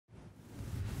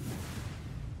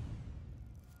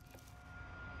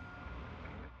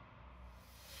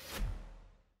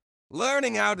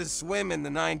Learning how to swim in the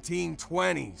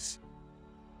 1920s.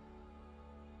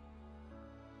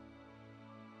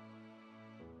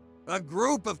 A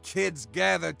group of kids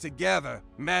gathered together,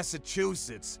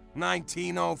 Massachusetts,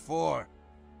 1904.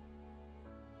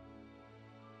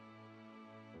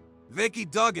 Vicki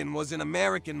Duggan was an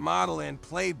American model and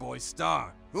Playboy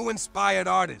star who inspired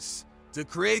artists to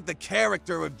create the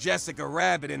character of Jessica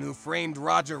Rabbit in Who Framed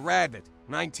Roger Rabbit,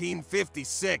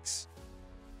 1956.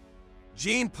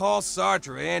 Jean-Paul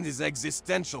Sartre and his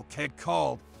existential kid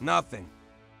called Nothing.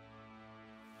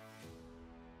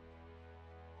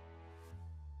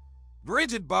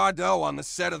 Brigitte Bardot on the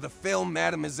set of the film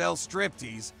Mademoiselle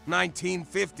Striptease,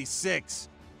 1956.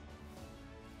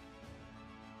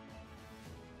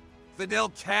 Fidel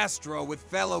Castro with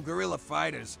fellow guerrilla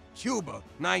fighters, Cuba,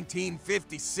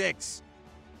 1956.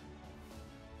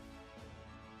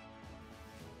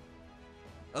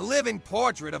 A living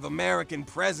portrait of American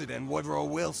President Woodrow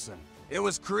Wilson. It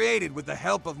was created with the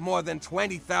help of more than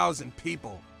 20,000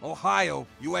 people. Ohio,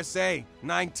 USA,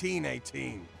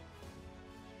 1918.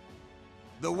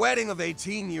 The wedding of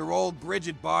 18-year-old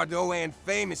Brigitte Bardot and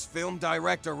famous film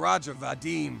director Roger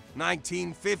Vadim,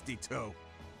 1952.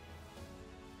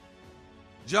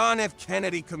 John F.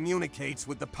 Kennedy communicates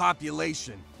with the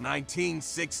population,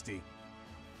 1960.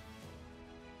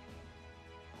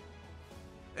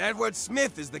 Edward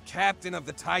Smith is the captain of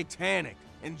the Titanic.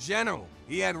 In general,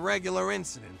 he had regular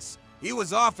incidents. He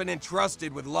was often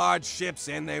entrusted with large ships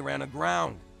and they ran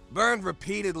aground. Burned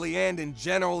repeatedly and in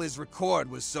general his record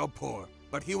was so poor,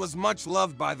 but he was much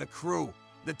loved by the crew.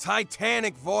 The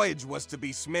Titanic voyage was to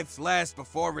be Smith's last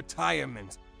before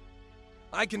retirement.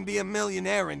 I can be a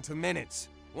millionaire in 2 minutes.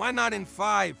 Why not in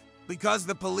 5? Because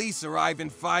the police arrive in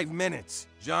 5 minutes.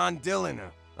 John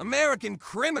Dilliner. American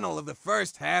criminal of the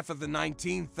first half of the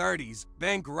 1930s,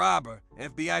 bank robber,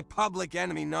 FBI public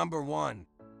enemy #1.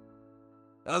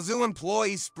 A zoo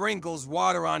employee sprinkles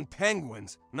water on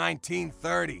penguins,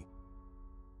 1930.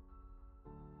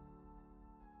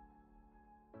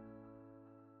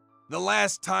 The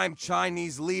last time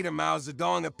Chinese leader Mao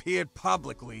Zedong appeared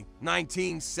publicly,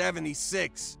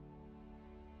 1976.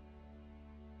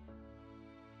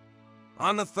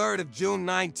 On the 3rd of June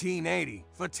 1980,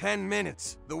 for 10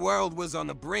 minutes, the world was on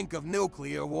the brink of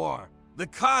nuclear war. The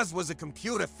cause was a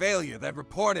computer failure that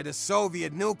reported a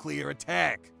Soviet nuclear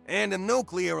attack, and a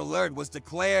nuclear alert was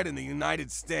declared in the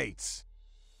United States.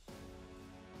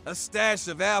 A stash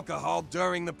of alcohol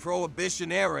during the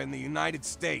Prohibition era in the United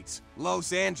States,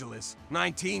 Los Angeles,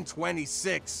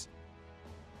 1926.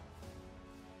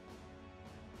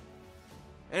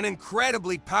 An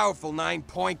incredibly powerful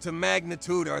 9.2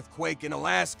 magnitude earthquake in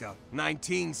Alaska,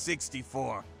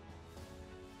 1964.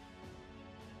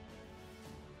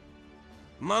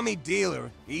 Mummy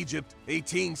dealer, Egypt,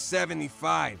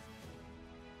 1875.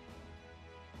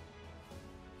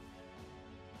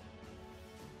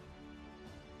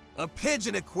 A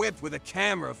pigeon equipped with a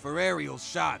camera for aerial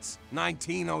shots,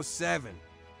 1907.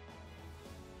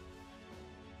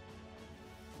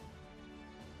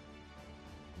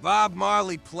 Bob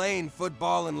Marley playing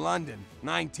football in London,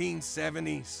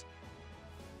 1970s.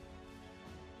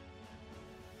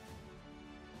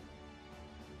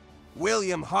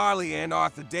 William Harley and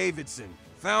Arthur Davidson,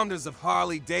 founders of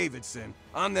Harley-Davidson,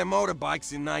 on their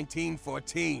motorbikes in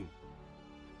 1914.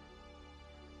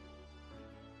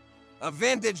 A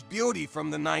vintage beauty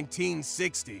from the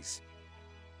 1960s.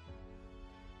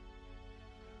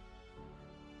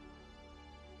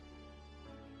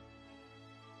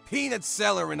 Peanut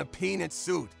seller in a peanut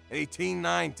suit,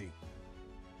 1890.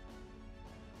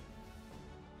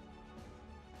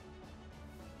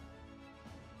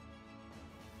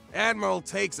 Admiral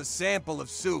takes a sample of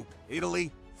soup,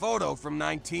 Italy, photo from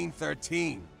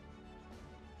 1913.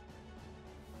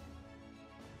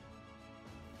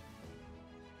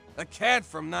 A cat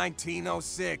from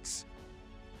 1906.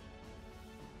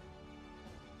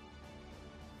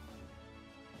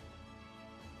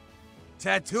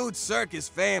 Tattooed circus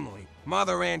family,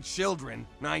 mother and children,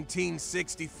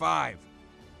 1965.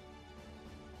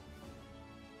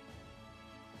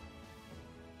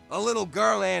 A little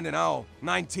girl and an owl,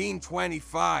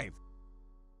 1925.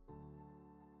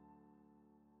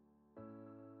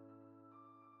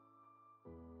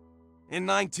 In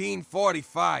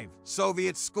 1945,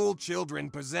 Soviet school children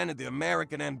presented the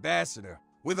American ambassador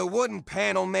with a wooden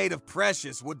panel made of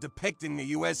precious wood depicting the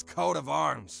U.S. coat of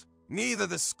arms. Neither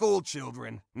the school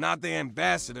children, nor the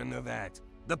ambassador knew that.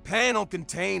 The panel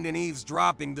contained an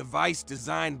eavesdropping device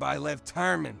designed by Lev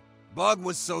Terman. Bug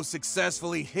was so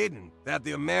successfully hidden that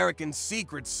the American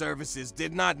Secret Services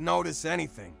did not notice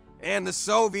anything, and the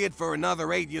Soviet for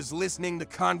another 8 years listening to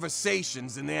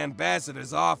conversations in the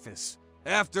ambassador's office.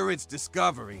 After its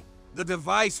discovery, the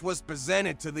device was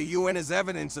presented to the UN as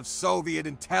evidence of Soviet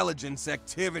intelligence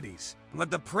activities, but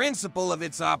the principle of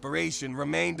its operation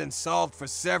remained unsolved for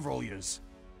several years.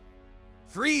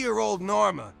 3-year-old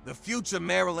Norma, the future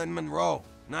Marilyn Monroe,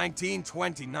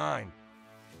 1929.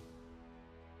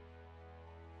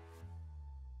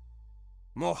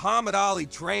 Muhammad Ali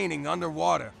training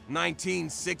underwater,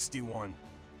 1961.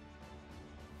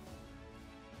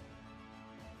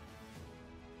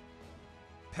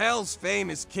 Pel's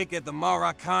famous kick at the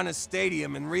Maracanã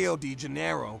Stadium in Rio de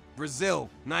Janeiro, Brazil,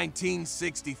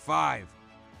 1965.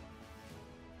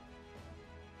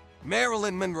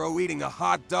 Marilyn Monroe eating a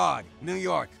hot dog, New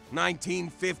York,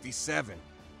 1957.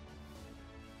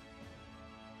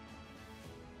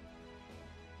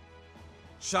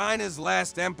 China's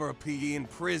last emperor PE in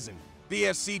prison,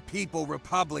 BFC People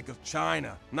Republic of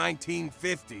China,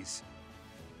 1950s.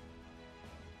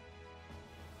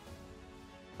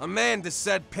 A man to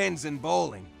set pins in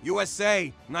bowling,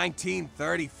 USA,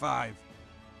 1935.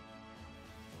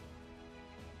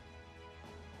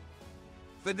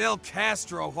 Fidel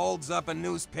Castro holds up a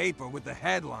newspaper with the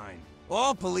headline,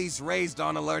 "All police raised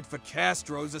on alert for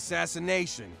Castro's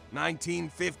assassination,"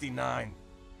 1959.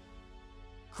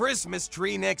 Christmas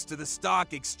tree next to the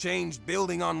Stock Exchange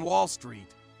building on Wall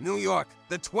Street, New York,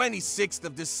 the 26th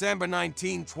of December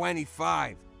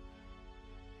 1925.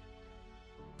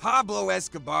 Pablo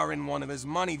Escobar in one of his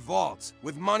money vaults,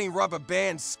 with money rubber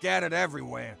bands scattered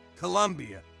everywhere,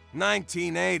 Colombia,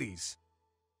 1980s.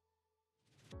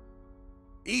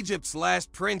 Egypt's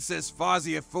last princess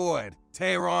Fawzia Fouad,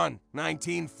 Tehran,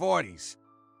 1940s.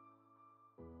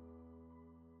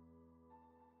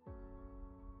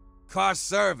 Car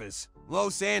service,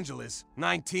 Los Angeles,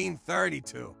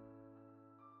 1932.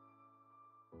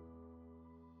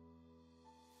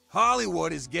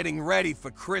 Hollywood is getting ready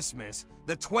for Christmas,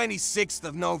 the 26th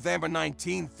of November,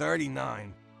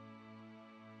 1939.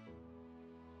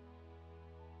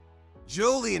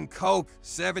 Julian Koch,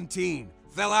 17,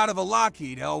 fell out of a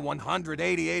Lockheed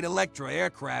L-188 Electra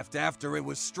aircraft after it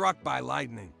was struck by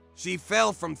lightning. She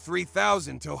fell from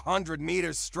 3,000 to 100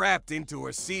 meters strapped into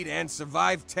her seat and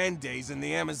survived 10 days in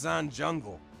the Amazon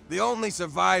jungle. The only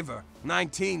survivor,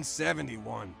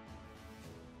 1971.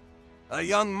 A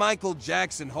young Michael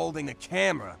Jackson holding a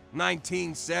camera,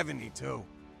 1972.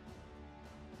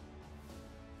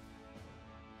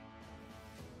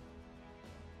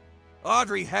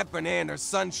 Audrey Hepburn and her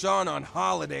son Sean on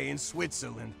holiday in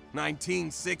Switzerland,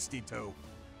 1962.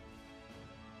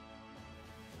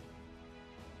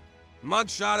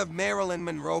 Mugshot of Marilyn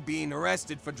Monroe being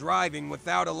arrested for driving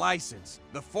without a license,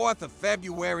 the 4th of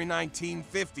February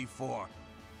 1954.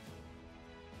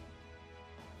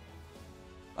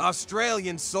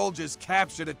 Australian soldiers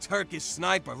captured a Turkish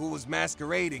sniper who was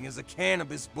masquerading as a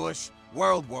cannabis bush,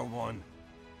 World War I.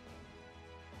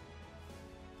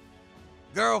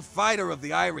 Girl fighter of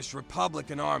the Irish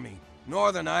Republican Army,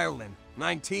 Northern Ireland,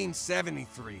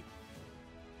 1973.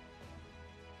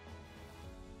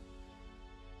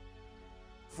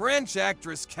 French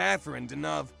actress Catherine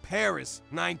Deneuve, Paris,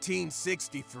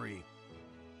 1963.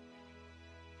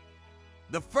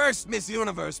 The first Miss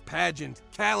Universe pageant,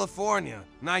 California,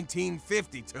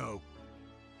 1952.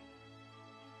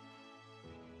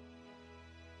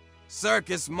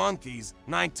 Circus monkeys,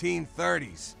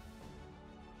 1930s.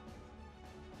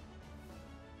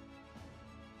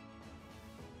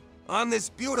 On this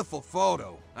beautiful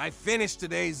photo, I finished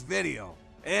today's video.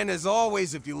 And as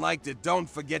always, if you liked it, don't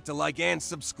forget to like and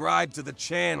subscribe to the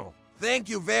channel. Thank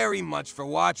you very much for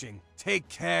watching. Take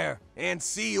care, and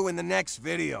see you in the next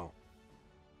video.